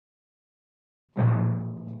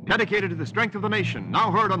dedicated to the strength of the nation,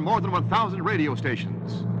 now heard on more than 1,000 radio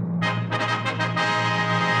stations.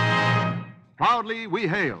 Proudly we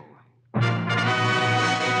hail.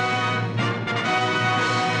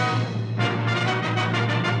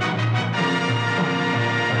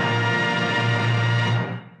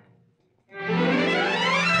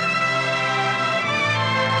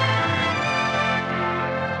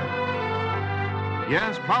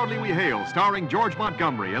 Yes, Proudly We Hail, starring George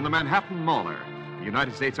Montgomery and the Manhattan Mauler, the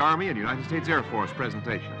United States Army and United States Air Force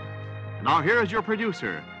presentation. And now here is your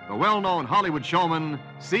producer, the well-known Hollywood showman,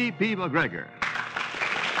 C.P. McGregor.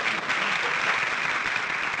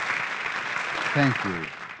 Thank you.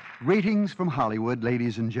 Greetings from Hollywood,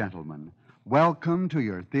 ladies and gentlemen. Welcome to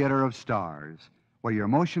your Theater of Stars, where your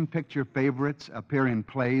motion picture favorites appear in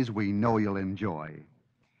plays we know you'll enjoy.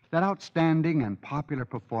 That outstanding and popular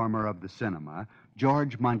performer of the cinema,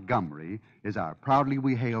 George Montgomery, is our Proudly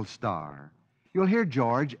We Hail star. You'll hear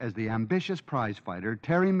George as the ambitious prizefighter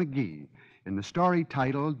Terry McGee in the story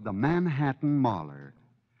titled The Manhattan Mauler.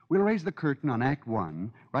 We'll raise the curtain on Act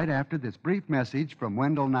One right after this brief message from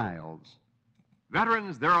Wendell Niles.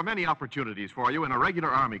 Veterans, there are many opportunities for you in a regular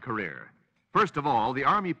Army career. First of all, the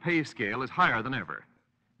Army pay scale is higher than ever.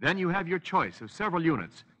 Then you have your choice of several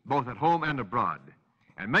units, both at home and abroad.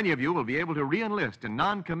 And many of you will be able to re-enlist in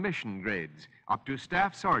non-commissioned grades, up to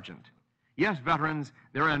Staff Sergeant. Yes, veterans,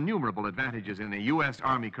 there are innumerable advantages in a U.S.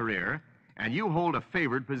 Army career, and you hold a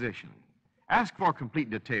favored position. Ask for complete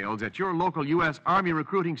details at your local U.S. Army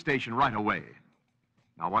recruiting station right away.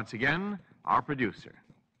 Now, once again, our producer.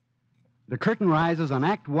 The curtain rises on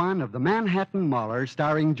Act One of The Manhattan Mauler,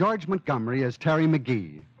 starring George Montgomery as Terry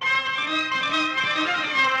McGee.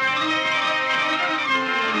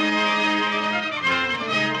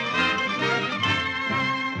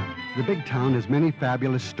 The big town has many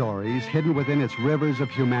fabulous stories hidden within its rivers of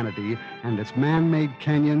humanity and its man-made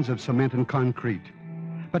canyons of cement and concrete.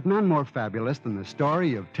 But none more fabulous than the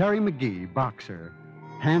story of Terry McGee, boxer.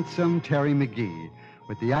 Handsome Terry McGee,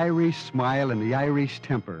 with the Irish smile and the Irish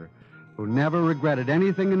temper, who never regretted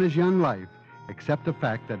anything in his young life except the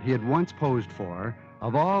fact that he had once posed for,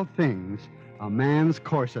 of all things, a man's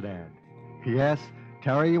corset ad. Yes,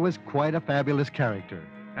 Terry was quite a fabulous character.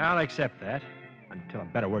 I'll accept that. Until a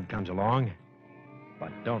better word comes along.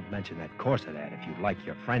 But don't mention that corset ad if you'd like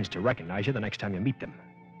your friends to recognize you the next time you meet them.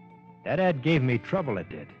 That ad gave me trouble, it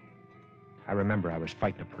did. I remember I was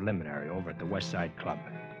fighting a preliminary over at the West Side Club.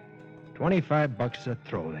 $25 a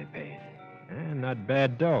throw they paid. Not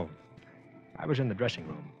bad dough. I was in the dressing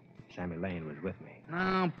room. Sammy Lane was with me.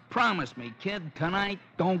 Now, promise me, kid, tonight,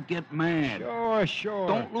 don't get mad. Sure.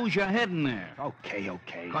 Don't lose your head in there. Okay.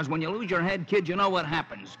 Because when you lose your head, kid, you know what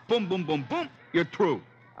happens. Boom, boom, boom, boom, you're through.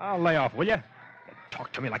 I'll lay off, will you?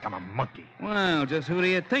 Talk to me like I'm a monkey. Well, just who do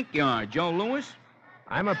you think you are, Joe Louis?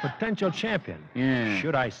 I'm a potential champion. Yeah.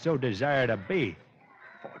 Should I so desire to be.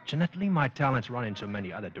 Fortunately, my talents run in so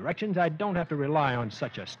many other directions, I don't have to rely on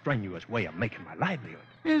such a strenuous way of making my livelihood.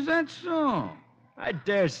 Is that so? I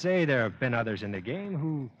dare say there have been others in the game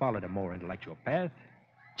who followed a more intellectual path.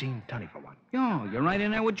 Gene Tunney, for one. Yo, you're right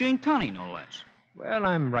in there with Gene Tunney, no less. Well,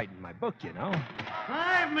 I'm writing my book, you know.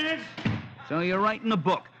 5 minutes. So you're writing a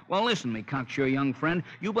book. Well, listen, me cocksure young friend.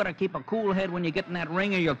 You better keep a cool head when you get in that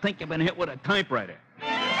ring or you'll think you've been hit with a typewriter.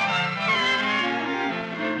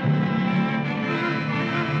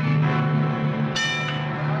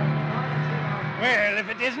 Well, if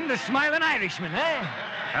it isn't the smiling Irishman, eh?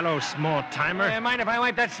 Hello, small-timer. Mind if I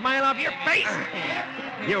wipe that smile off your face?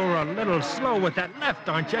 You're a little slow with that left,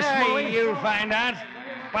 aren't you, Smalley? You'll find out.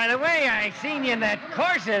 By the way, I seen you in that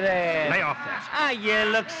corset there. Lay off that. Ah, you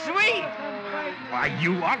look sweet. Why,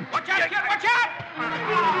 you are... Watch out, kid, watch out!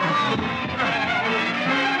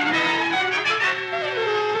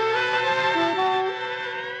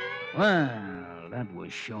 Well, that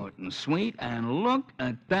was short and sweet, and look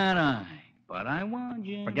at that eye. But I warned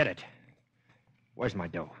you. Forget it. Where's my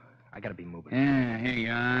dough? I gotta be moving. Yeah, here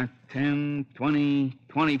you are. 10, 20,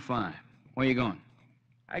 25. Where you going?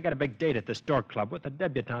 I got a big date at the Stork Club with a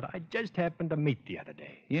debutante I just happened to meet the other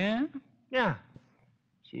day. Yeah? Yeah.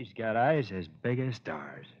 She's got eyes as big as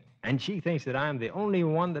stars. And she thinks that I'm the only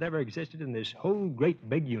one that ever existed in this whole great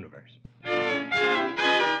big universe.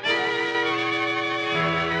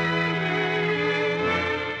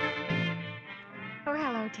 Oh,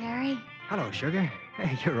 hello, Terry. Hello, sugar.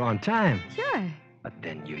 Hey, you're on time. Sure. But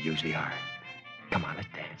then you usually are. Come on, let's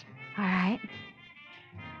dance. All right.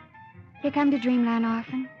 You come to Dreamland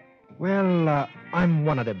often? Well, I'm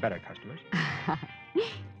one of their better customers.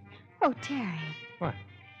 Oh, Terry. What?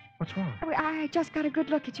 What's wrong? I just got a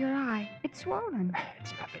good look at your eye. It's swollen.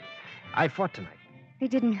 It's nothing. I fought tonight. They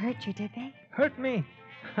didn't hurt you, did they? Hurt me?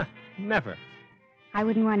 Never. I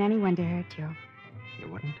wouldn't want anyone to hurt you.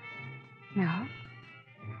 You wouldn't? No?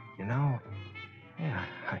 You know, yeah,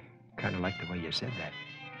 I kind of like the way you said that.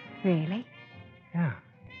 Really? Yeah.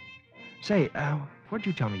 Say, where'd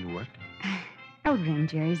you tell me you worked? Over in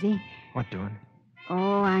Jersey. What doing?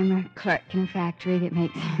 Oh, I'm a clerk in a factory that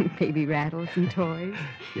makes baby rattles and toys.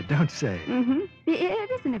 You don't say. Mm-hmm. It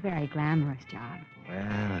isn't a very glamorous job. Well,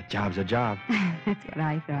 a job's a job. That's what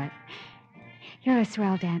I thought. You're a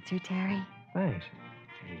swell dancer, Terry. Thanks.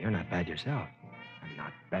 Hey, you're not bad yourself. I'm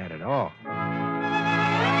not bad at all.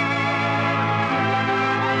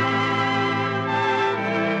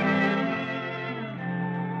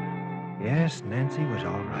 Yes, Nancy was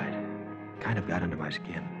all right. Kind of got under my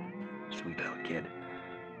skin. Sweet little kid.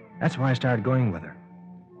 That's why I started going with her.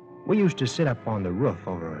 We used to sit up on the roof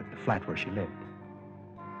over at the flat where she lived.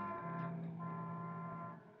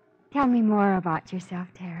 Tell me more about yourself,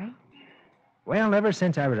 Terry. Well, ever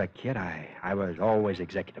since I was a kid, I was always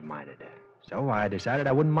executive-minded. So I decided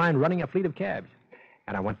I wouldn't mind running a fleet of cabs.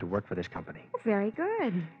 And I went to work for this company. Very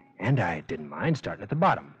good. And I didn't mind starting at the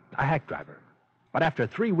bottom, a hack driver. But after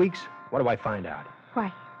 3 weeks, what do I find out?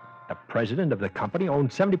 What? The president of the company owned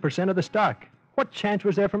 70% of the stock. What chance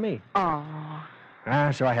was there for me? Oh.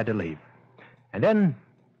 So I had to leave. And then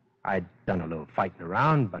I'd done a little fighting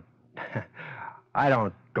around, but I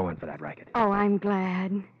don't go in for that racket. Oh, I'm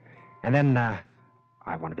glad. And then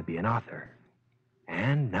I wanted to be an author.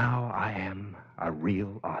 And now I am a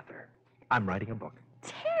real author. I'm writing a book.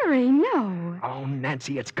 Terry, no. Oh,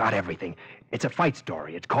 Nancy, it's got everything. It's a fight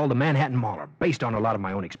story. It's called The Manhattan Mauler, based on a lot of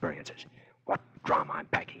my own experiences. What drama I'm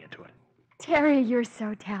packing into it. Terry, you're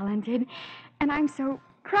so talented, and I'm so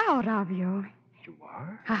proud of you. You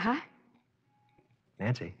are? Uh-huh.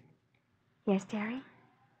 Nancy. Yes, Terry?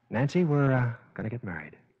 Nancy, we're going to get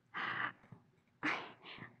married.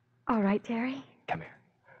 All right, Terry. Come here.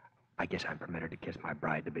 I guess I'm permitted to kiss my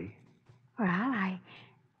bride-to-be. Well, I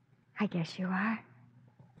guess you are.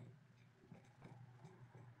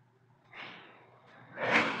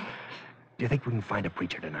 Do you think we can find a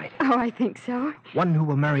preacher tonight? Oh, I think so. One who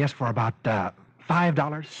will marry us for about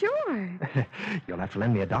 $5? Sure. You'll have to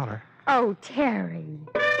lend me $1. Oh, Terry.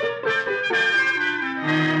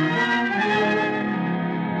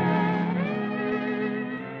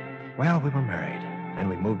 Well, we were married, and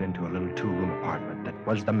we moved into a little 2-room apartment that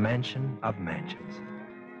was the mansion of mansions.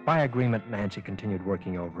 By agreement, Nancy continued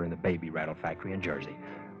working over in the baby rattle factory in Jersey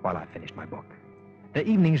while I finished my book. The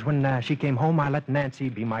evenings when she came home, I let Nancy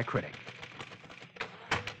be my critic.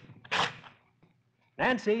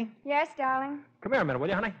 Nancy, Yes, darling. come here a minute, will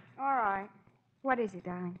you, honey? All right. What is it,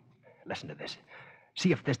 darling? Listen to this.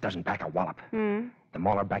 See if this doesn't pack a wallop. Hmm? The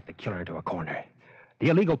Mauler backed the killer into a corner. The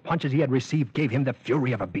illegal punches he had received gave him the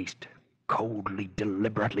fury of a beast. Coldly,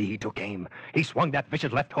 deliberately, he took aim. He swung that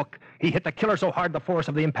vicious left hook. He hit the killer so hard the force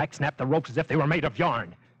of the impact snapped the ropes as if they were made of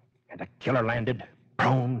yarn. And the killer landed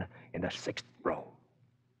prone in the 6th row.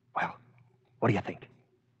 Well, what do you think?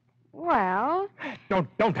 Well,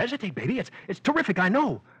 Don't hesitate, baby. It's terrific, I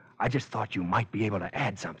know. I just thought you might be able to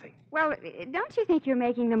add something. well, don't you think you're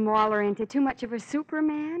making the Mauler into too much of a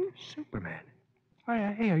Superman? Superman?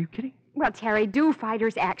 Hey, are you kidding? Well, Terry, do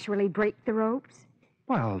fighters actually break the ropes?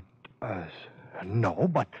 Well, no,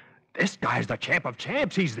 but this guy's the champ of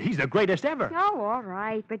champs. He's the greatest ever. Oh, all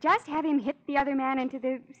right. But just have him hit the other man into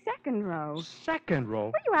the 2nd row. 2nd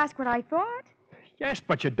row? Well, you ask what I thought? Yes,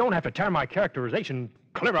 but you don't have to tear my characterization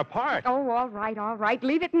clear apart. Oh, all right, all right.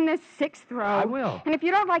 Leave it in the 6th row. I will. And if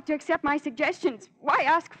you don't like to accept my suggestions, why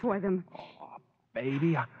ask for them? Oh,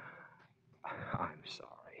 baby, I'm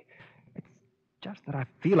sorry. It's just that I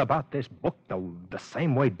feel about this book the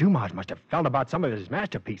same way Dumas must have felt about some of his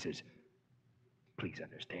masterpieces. Please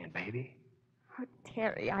understand, baby. Oh,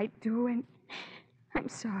 Terry, I do, and I'm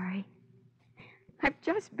sorry. I've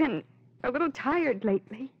just been a little tired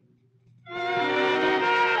lately.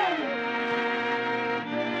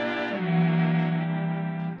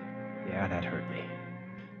 Yeah, that hurt me.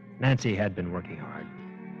 Nancy had been working hard.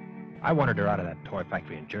 I wanted her out of that toy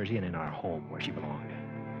factory in Jersey and in our home where she belonged.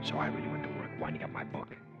 So I really went to work winding up my book.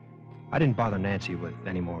 I didn't bother Nancy with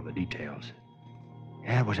any more of the details.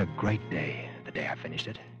 Yeah, it was a great day, the day I finished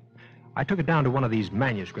it. I took it down to one of these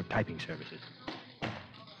manuscript typing services.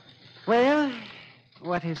 Well,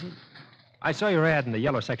 what is it? I saw your ad in the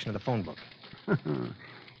yellow section of the phone book.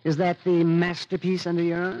 Is that the masterpiece under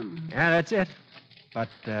your arm? Yeah, that's it. But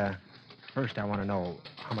first I want to know,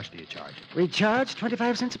 how much do you charge? We charge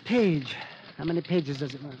 25 cents a page. How many pages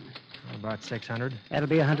does it run? About 600. That'll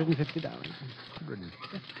be $150.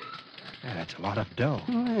 150. Yeah, that's a lot of dough.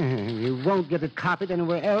 Well, you won't get it copied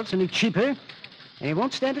anywhere else any cheaper. and he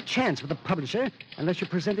won't stand a chance with a publisher unless you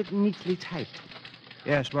present it neatly typed.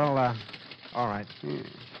 Yes, well, all right.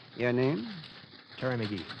 Your name? Terry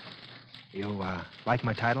McGee. You, like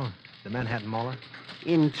my title? The Manhattan Mauler?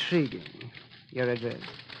 Intriguing. Your address?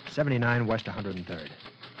 79 West 103rd.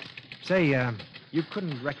 Say, you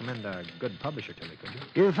couldn't recommend a good publisher to me, could you?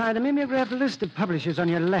 You'll find a mimeographed list of publishers on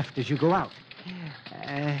your left as you go out.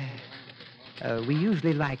 We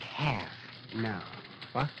usually like half now.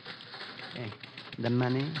 What? The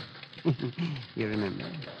money? You remember?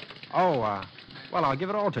 Oh, well, I'll give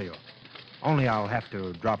it all to you. Only I'll have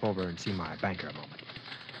to drop over and see my banker a moment.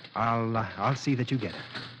 I'll see that you get it.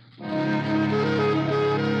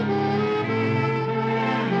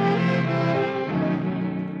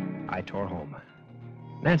 I tore home.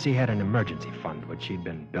 Nancy had an emergency fund which she'd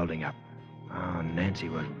been building up. Oh, Nancy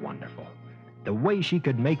was wonderful. The way she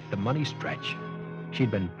could make the money stretch.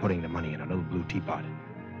 She'd been putting the money in a little blue teapot.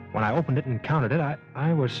 When I opened it and counted it,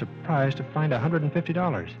 I was surprised to find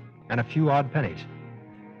 $150 and a few odd pennies.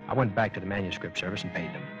 I went back to the manuscript service and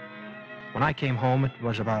paid them. When I came home, it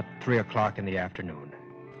was about 3 o'clock in the afternoon.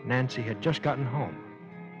 Nancy had just gotten home.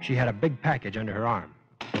 She had a big package under her arm.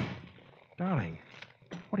 Darling,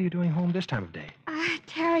 what are you doing home this time of day?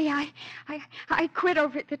 Terry, I quit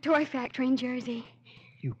over at the toy factory in Jersey.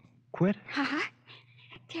 You quit? Uh-huh.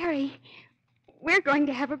 Terry, we're going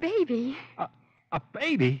to have a baby. A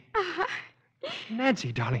baby? Uh-huh.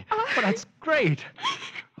 Nancy, darling, well, that's great.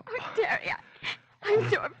 Oh, Terry, I'm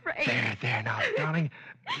so afraid. There, now, darling.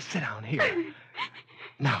 Sit down here.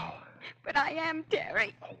 Now. But I am,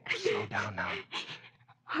 Terry. Oh, slow down now.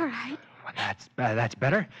 All right. Well, that's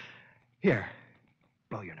better. Here,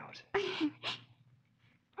 blow your nose.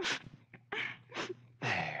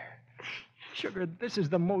 There. Sugar, this is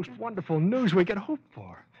the most wonderful news we could hope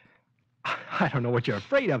for. I don't know what you're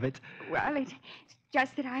afraid of. It's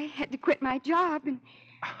just that I had to quit my job and...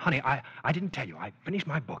 Honey, I didn't tell you. I finished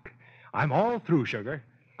my book. I'm all through, Sugar.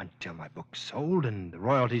 Until my book's sold and the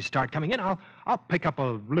royalties start coming in, I'll pick up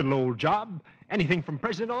a little old job. Anything from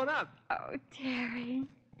president on up. Oh, Terry.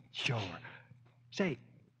 Sure. Say,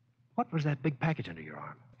 what was that big package under your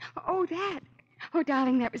arm? Oh, that. Oh,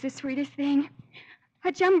 darling, that was the sweetest thing.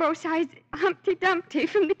 A jumbo-sized Humpty Dumpty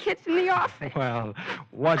from the kids in the office. Well,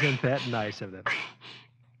 wasn't that nice of them?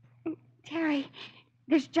 Terry,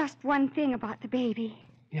 there's just one thing about the baby.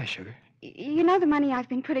 Yes, Sugar. You know the money I've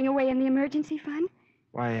been putting away in the emergency fund?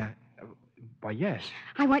 Why, yes.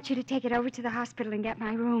 I want you to take it over to the hospital and get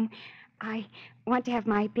my room. I want to have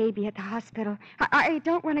my baby at the hospital. I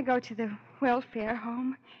don't want to go to the welfare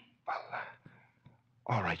home. Well,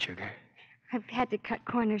 all right, Sugar. I've had to cut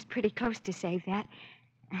corners pretty close to save that.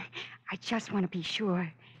 I just want to be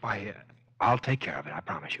sure. Why, I'll take care of it, I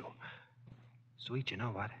promise you. Sweet, you know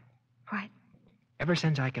what? What? Ever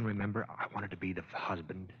since I can remember, I wanted to be the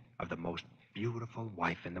husband of the most beautiful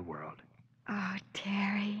wife in the world. Oh,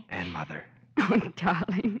 Terry. And mother. Oh,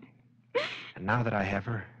 darling. And now that I have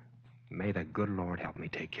her, may the good Lord help me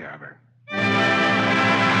take care of her.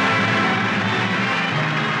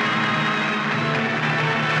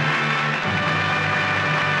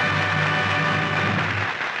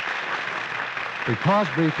 We pause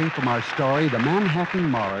briefly from our story, The Manhattan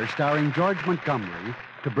Mauler, starring George Montgomery,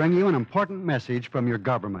 to bring you an important message from your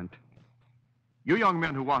government. You young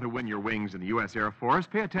men who want to win your wings in the U.S. Air Force,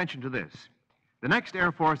 pay attention to this. The next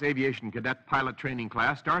Air Force Aviation Cadet Pilot Training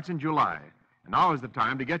class starts in July, and now is the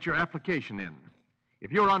time to get your application in.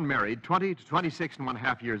 If you're unmarried, 20 to 26 and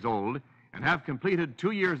 1/2 years old, and have completed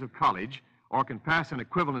 2 years of college or can pass an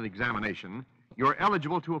equivalent examination, you're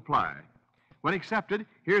eligible to apply. When accepted,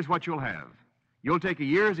 here's what you'll have. You'll take a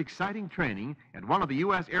year's exciting training at one of the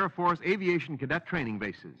U.S. Air Force Aviation Cadet training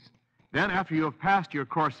bases. Then, after you have passed your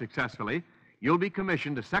course successfully, you'll be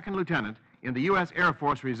commissioned a second lieutenant in the U.S. Air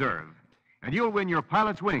Force Reserve, and you'll win your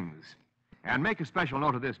pilot's wings. And make a special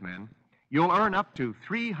note of this, men. You'll earn up to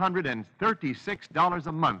 $336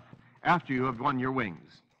 a month after you have won your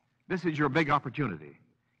wings. This is your big opportunity.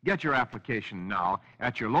 Get your application now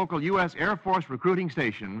at your local U.S. Air Force recruiting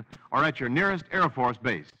station or at your nearest Air Force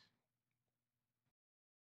base.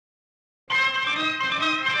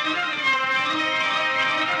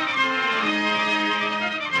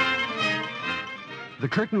 The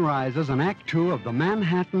curtain rises on Act Two of The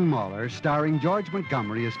Manhattan Mauler, starring George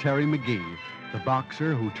Montgomery as Terry McGee, the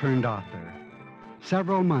boxer who turned author.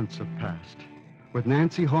 Several months have passed. With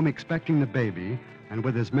Nancy home expecting the baby, and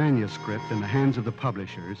with his manuscript in the hands of the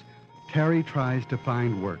publishers, Terry tries to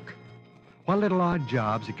find work. What little odd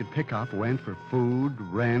jobs he could pick up went for food,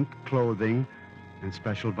 rent, clothing, and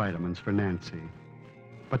special vitamins for Nancy.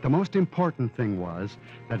 But the most important thing was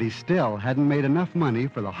that he still hadn't made enough money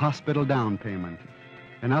for the hospital down payment.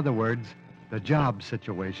 In other words, the job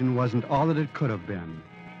situation wasn't all that it could have been.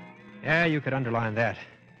 Yeah, you could underline that.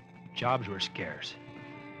 Jobs were scarce.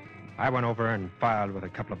 I went over and filed with a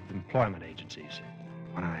couple of employment agencies.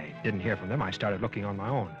 When I didn't hear from them, I started looking on my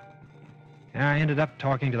own. And I ended up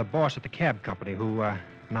talking to the boss at the cab company who,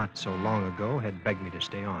 not so long ago, had begged me to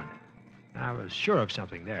stay on. I was sure of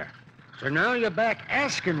something there. So now you're back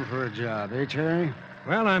asking for a job, eh, Terry?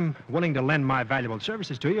 Well, I'm willing to lend my valuable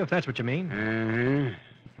services to you, if that's what you mean.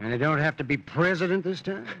 And you don't have to be president this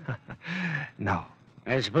time? No.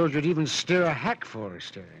 I suppose you'd even steer a hack for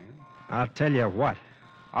us, Terry. I'll tell you what.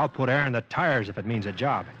 I'll put air in the tires if it means a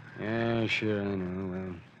job. Yeah, sure, I know.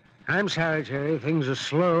 Well, I'm sorry, Terry. Things are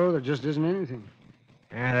slow. There just isn't anything.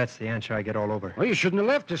 Yeah, that's the answer I get all over. Well, you shouldn't have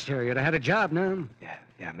left us, Terry. You'd have had a job now.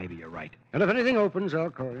 Yeah, maybe you're right. And if anything opens,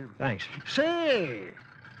 I'll call you. Thanks. Say,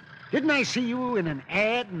 didn't I see you in an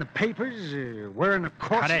ad in the papers wearing a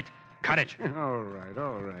corset? Cut it. All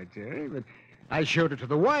right, Terry. But I showed it to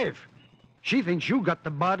the wife. She thinks you got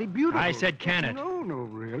the body beautiful. I said can it. No,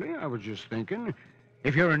 really. I was just thinking,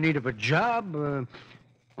 if you're in need of a job,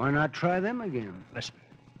 why not try them again? Listen,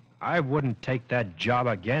 I wouldn't take that job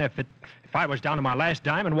again if I was down to my last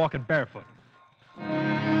dime and walking barefoot.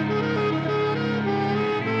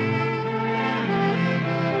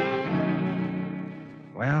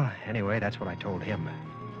 Well, anyway, that's what I told him.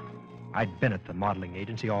 I'd been at the modeling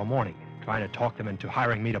agency all morning, trying to talk them into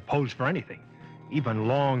hiring me to pose for anything, even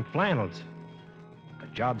long flannels. The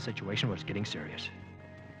job situation was getting serious.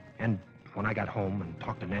 And when I got home and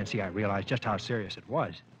talked to Nancy, I realized just how serious it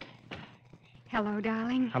was. Hello,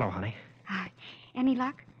 darling. Hello, honey. Any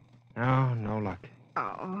luck? No luck.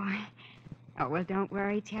 Oh, well, don't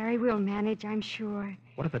worry, Terry. We'll manage, I'm sure.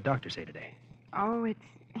 What did the doctor say today? Oh, it's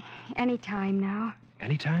any time now.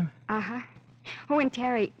 Any time? Uh-huh. Oh, and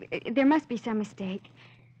Terry, there must be some mistake.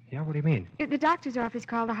 Yeah, what do you mean? The doctor's office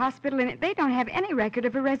called the hospital, and they don't have any record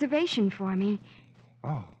of a reservation for me.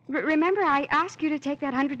 Oh. Remember I asked you to take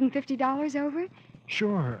that $150 over?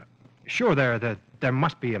 Sure, there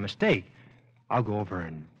must be a mistake. I'll go over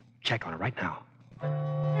and check on it right now.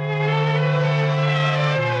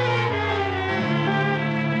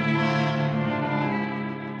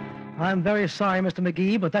 I'm very sorry, Mr.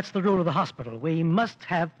 McGee, but that's the rule of the hospital. We must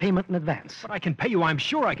have payment in advance. But I can pay you. I'm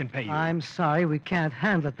sure I can pay you. I'm sorry, we can't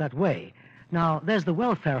handle it that way. Now, there's the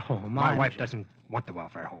welfare home. My wife doesn't want the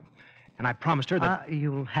welfare home. And I promised her that...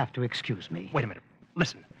 You'll have to excuse me. Wait a minute.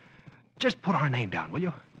 Listen. Just put our name down, will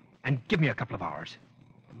you? And give me a couple of hours.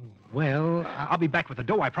 Well... I'll be back with the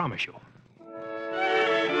dough, I promise you.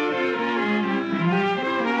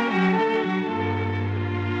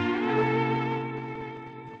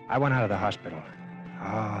 I went out of the hospital.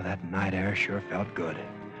 Oh, that night air sure felt good.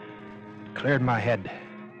 It cleared my head.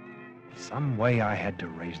 Some way I had to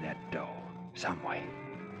raise that dough. Some way.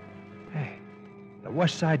 Hey, the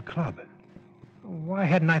West Side Club. Why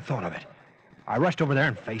hadn't I thought of it? I rushed over there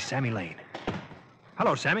and faced Sammy Lane.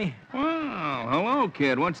 Hello, Sammy. Well, hello,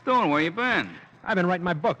 kid. What's doing? Where you been? I've been writing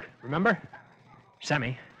my book, remember?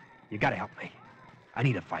 Sammy, you gotta help me. I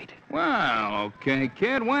need a fight. Well, okay,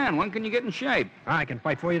 kid. When? When can you get in shape? I can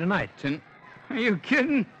fight for you tonight. Are you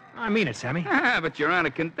kidding? I mean it, Sammy. But you're out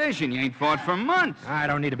of condition. You ain't fought for months. I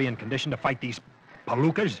don't need to be in condition to fight these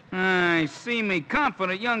palookas. I see me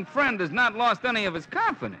confident young friend has not lost any of his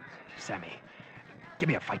confidence. Sammy, give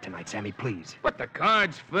me a fight tonight, Sammy, please. But the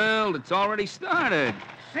card's filled. It's already started.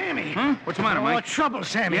 Sammy! Huh? What's the matter, Mike? Trouble,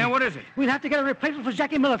 Sammy. Yeah, what is it? We'll have to get a replacement for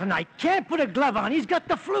Jackie Miller tonight. Can't put a glove on. He's got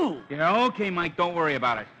the flu. Yeah, okay, Mike. Don't worry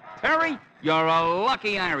about it. Terry, you're a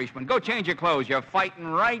lucky Irishman. Go change your clothes. You're fighting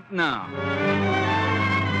right now.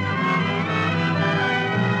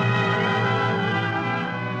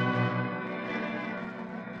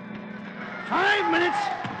 5 minutes.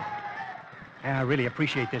 I really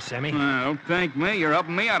appreciate this, Sammy. Don't thank me. You're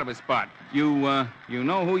helping me out of a spot. You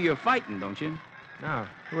know who you're fighting, don't you? No,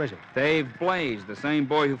 who is it? Dave Blaze, the same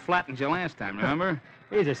boy who flattened you last time, remember?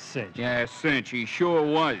 He's a cinch. Yeah, cinch. He sure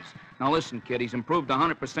was. Now listen, kid, he's improved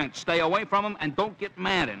 100%. Stay away from him and don't get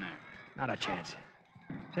mad in there. Not a chance.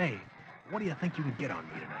 Say, what do you think you can get on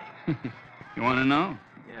me tonight? You want to know?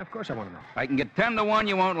 Yeah, of course I want to know. If I can get 10 to 1,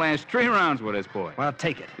 you won't last 3 rounds with this boy. Well,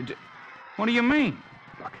 take it. What do you mean?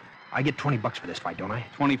 Look, I get $20 for this fight, don't I?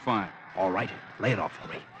 25. All right, lay it off for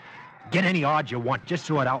me. Get any odds you want, just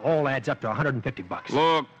so it all adds up to $150.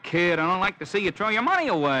 Look, kid, I don't like to see you throw your money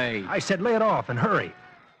away. I said lay it off and hurry.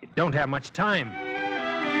 You don't have much time.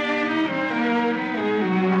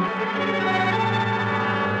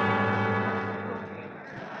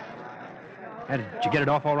 Did you get it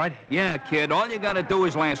off all right? Yeah, kid, all you gotta do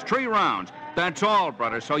is last 3 rounds. That's all,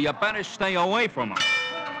 brother, so you better stay away from him.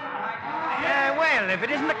 Well, if it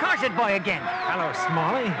isn't the corset boy again. Hello,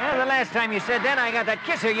 Smalley. Well, the last time you said that, I got that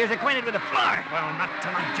kisser. You're acquainted with the floor. Well, not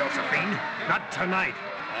tonight, Josephine. Not tonight.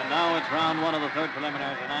 And now it's round 1 of the 3rd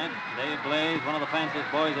preliminary tonight. Dave Blaze, one of the fanciest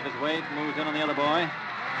boys of his weight, moves in on the other boy.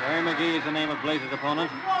 Terry McGee is the name of Blaze's opponent.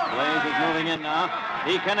 Blaze is moving in now.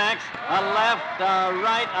 He connects. A left, a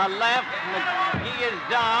right, a left. McGee is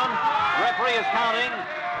down. Referee is counting.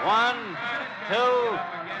 1, 2,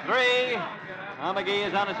 3. Now McGee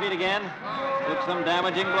is on his feet again. Took some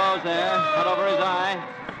damaging blows there. Cut over his eye.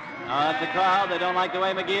 Now that's the crowd. They don't like the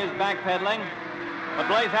way McGee is backpedaling. But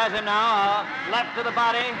Blaze has him now. Left to the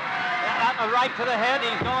body. Right to the head.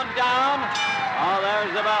 He's going down. Oh, there's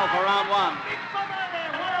the bell for round 1.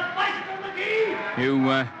 You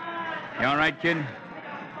all right, kid?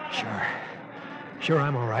 Sure,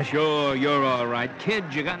 I'm all right. Sure, you're all right. Kid,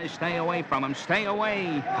 you gotta stay away from him. Stay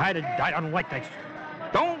away. I don't like that.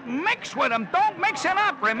 Don't mix with him. Don't mix it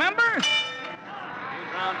up, remember?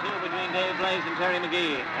 Here's round 2 between Dave Blaze and Terry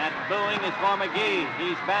McGee. That booing is for McGee.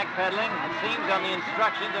 He's backpedaling, it seems, on the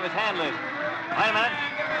instructions of his handlers. Wait a minute.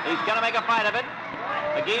 He's gonna make a fight of it.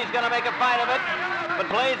 McGee's gonna make a fight of it.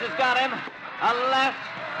 But Blaze has got him. A left,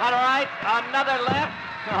 a right, another left.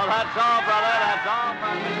 Oh, that's all, brother. That's all,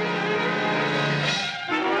 brother.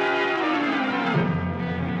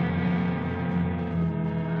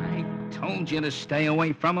 Told you to stay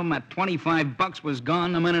away from him. That $25 was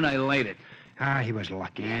gone the minute I laid it. He was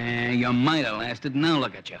lucky. Yeah, you might have lasted. Now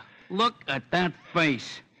look at you. Look at that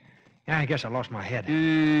face. Yeah, I guess I lost my head.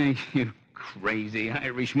 You crazy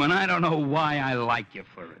Irishman. I don't know why I like you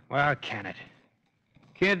for it. Well, can it?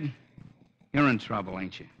 Kid, you're in trouble,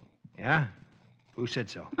 ain't you? Yeah? Who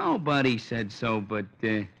said so? Nobody said so, but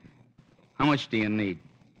how much do you need?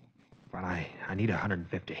 Well, I need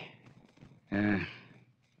 150.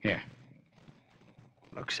 Here.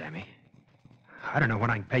 Look, Sammy, I don't know when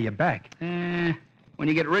I can pay you back. When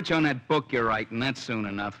you get rich on that book you're writing, that's soon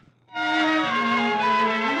enough.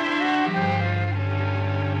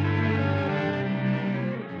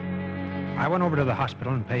 I went over to the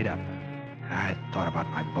hospital and paid up. I thought about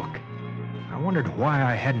my book. I wondered why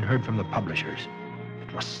I hadn't heard from the publishers.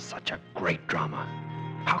 It was such a great drama.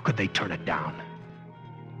 How could they turn it down?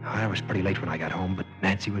 I was pretty late when I got home, but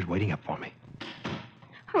Nancy was waiting up for me.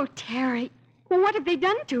 Oh, Terry. Well, what have they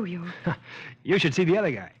done to you? You should see the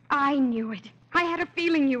other guy. I knew it. I had a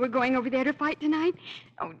feeling you were going over there to fight tonight.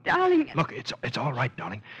 Oh, darling. Look, it's all right,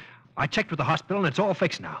 darling. I checked with the hospital, and it's all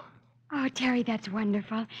fixed now. Oh, Terry, that's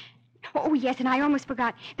wonderful. Oh, yes, and I almost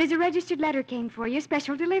forgot. There's a registered letter came for you,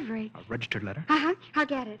 special delivery. A registered letter? Uh-huh. I'll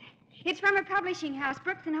get it. It's from a publishing house,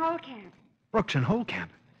 Brooks and Holcamp. Brooks and Holcamp?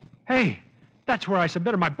 Hey, that's where I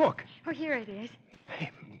submitted my book. Oh, here it is. Hey,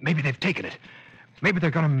 maybe they've taken it. Maybe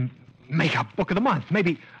they're going to make a book of the month.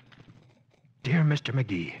 Maybe... Dear Mr.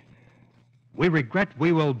 McGee, we regret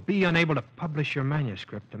we will be unable to publish your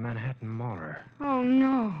manuscript to Manhattan Mauler. Oh,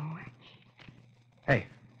 no. Hey,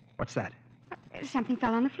 what's that? Something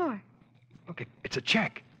fell on the floor. Look, it's a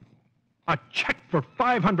check. A check for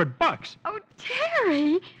 $500. Oh,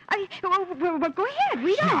 Terry. Well, go ahead.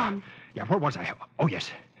 Read on. Yeah, where was I? Oh,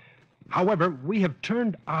 yes. However, we have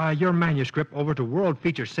turned your manuscript over to World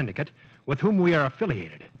Feature Syndicate, with whom we are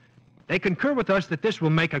affiliated. They concur with us that this will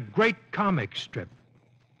make a great comic strip.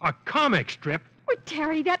 A comic strip? Oh,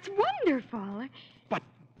 Terry, that's wonderful. But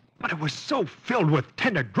it was so filled with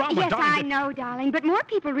tender drama, yes, darling. I know, darling, but more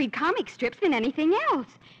people read comic strips than anything else.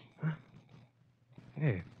 Huh?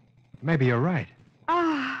 Hey, maybe you're right.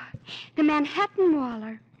 Ah, the Manhattan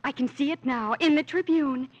Mauler. I can see it now, in the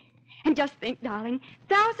Tribune. And just think, darling,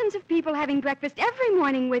 thousands of people having breakfast every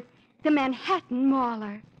morning with the Manhattan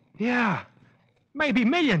Mauler. Yeah, maybe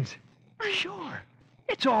millions. Sure.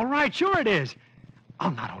 It's all right. Sure it is.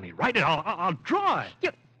 I'll not only write it, I'll draw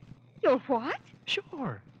it. You'll what?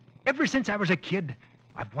 Sure. Ever since I was a kid,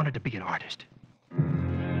 I've wanted to be an artist.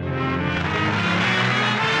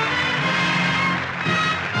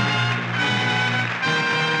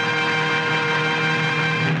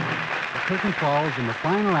 The curtain falls in the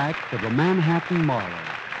final act of the Manhattan Mauler.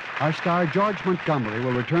 Our star, George Montgomery,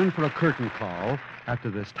 will return for a curtain call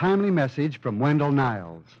after this timely message from Wendell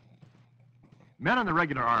Niles. Men in the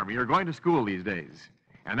regular Army are going to school these days,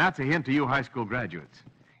 and that's a hint to you high school graduates.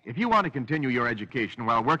 If you want to continue your education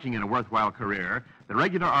while working in a worthwhile career, the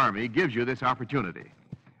regular Army gives you this opportunity.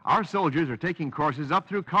 Our soldiers are taking courses up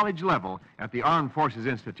through college level at the Armed Forces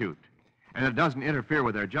Institute, and it doesn't interfere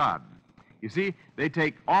with their job. You see, they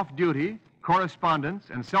take off-duty, correspondence,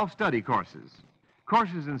 and self-study courses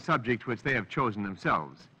in subjects which they have chosen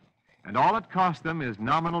themselves. And all it costs them is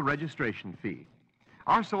nominal registration fee.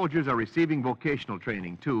 Our soldiers are receiving vocational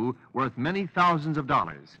training, too, worth many thousands of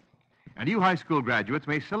dollars. And you high school graduates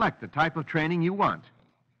may select the type of training you want.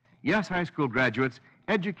 Yes, high school graduates,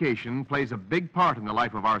 education plays a big part in the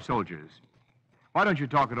life of our soldiers. Why don't you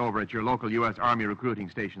talk it over at your local U.S. Army recruiting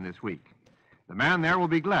station this week? The man there will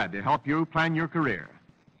be glad to help you plan your career.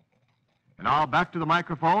 And now back to the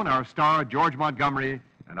microphone, our star, George Montgomery,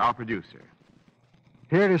 and our producer.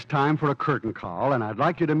 Here it is time for a curtain call, and I'd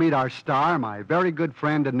like you to meet our star, my very good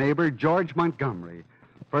friend and neighbor, George Montgomery.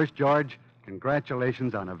 First, George,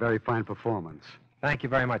 congratulations on a very fine performance. Thank you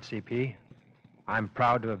very much, CP. I'm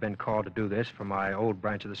proud to have been called to do this for my old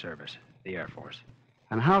branch of the service, the Air Force.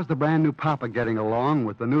 And how's the brand new papa getting along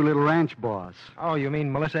with the new little ranch boss? Oh, you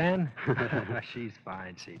mean Melissa Ann? She's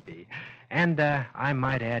fine, CP. And I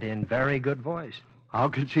might add in very good voice. How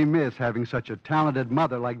could she miss having such a talented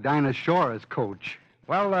mother like Dinah Shore as coach?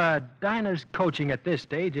 Well, Dinah's coaching at this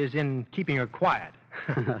stage is in keeping her quiet.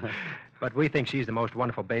 But we think she's the most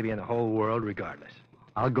wonderful baby in the whole world regardless.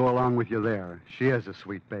 I'll go along with you there. She is a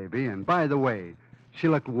sweet baby. And by the way, she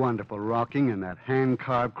looked wonderful rocking in that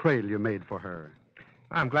hand-carved cradle you made for her.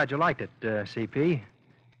 I'm glad you liked it, CP.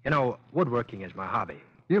 You know, woodworking is my hobby.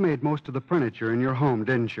 You made most of the furniture in your home,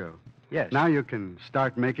 didn't you? Yes. Now you can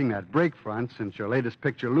start making that break front since your latest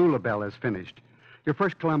picture, Lulabelle, is finished. Your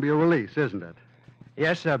first Columbia release, isn't it?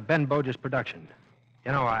 Yes, Ben Boge's production.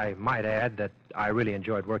 You know, I might add that I really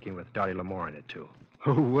enjoyed working with Dottie Lamore in it, too.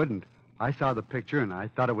 Who wouldn't? I saw the picture, and I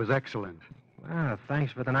thought it was excellent. Well,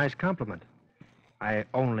 thanks for the nice compliment. I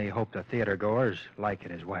only hope the theater goers like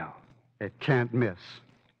it as well. It can't miss.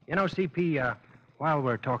 You know, CP, while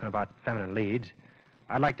we're talking about feminine leads,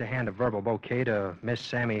 I'd like to hand a verbal bouquet to Miss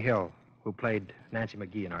Sammy Hill, who played Nancy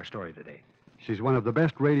McGee in our story today. She's one of the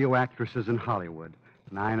best radio actresses in Hollywood,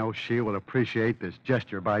 and I know she will appreciate this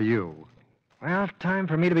gesture by you. Well, time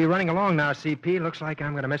for me to be running along now, CP. Looks like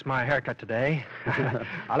I'm going to miss my haircut today.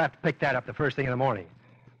 I'll have to pick that up the first thing in the morning.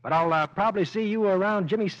 But I'll probably see you around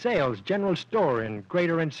Jimmy Sales' General Store in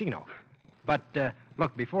Greater Encino. But,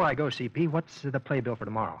 look, before I go, CP, what's the playbill for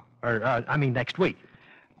tomorrow? Next week.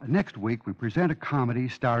 Next week, we present a comedy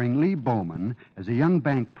starring Lee Bowman as a young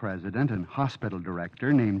bank president and hospital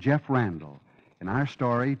director named Jeff Randall in our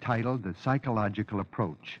story titled The Psychological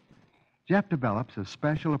Approach. Jeff develops a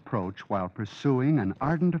special approach while pursuing an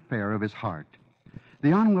ardent affair of his heart.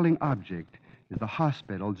 The unwilling object is the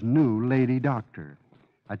hospital's new lady doctor,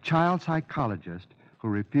 a child psychologist who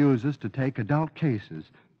refuses to take adult cases,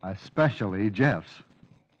 especially Jeff's.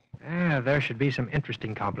 Yeah, there should be some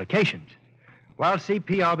interesting complications. Well,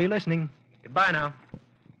 CP, I'll be listening. Goodbye now.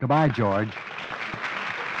 Goodbye, George.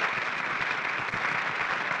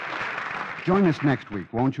 Join us next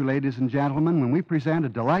week, won't you, ladies and gentlemen, when we present a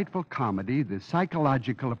delightful comedy, The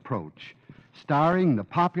Psychological Approach, starring the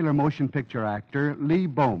popular motion picture actor Lee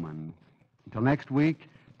Bowman. Until next week,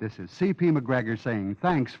 this is C.P. McGregor saying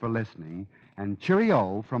thanks for listening and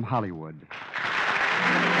cheerio from Hollywood.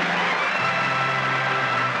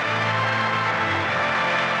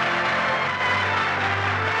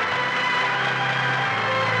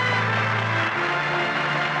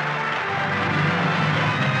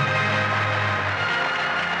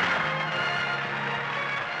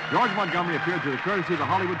 George Montgomery appeared through the courtesy of the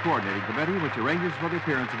Hollywood Coordinating Committee, which arranges for the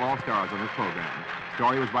appearance of all stars on this program.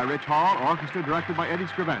 Story was by Rich Hall, orchestra directed by Eddie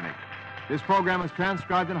Scrivanik. This program is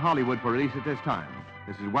transcribed in Hollywood for release at this time.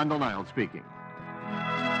 This is Wendell Niles speaking.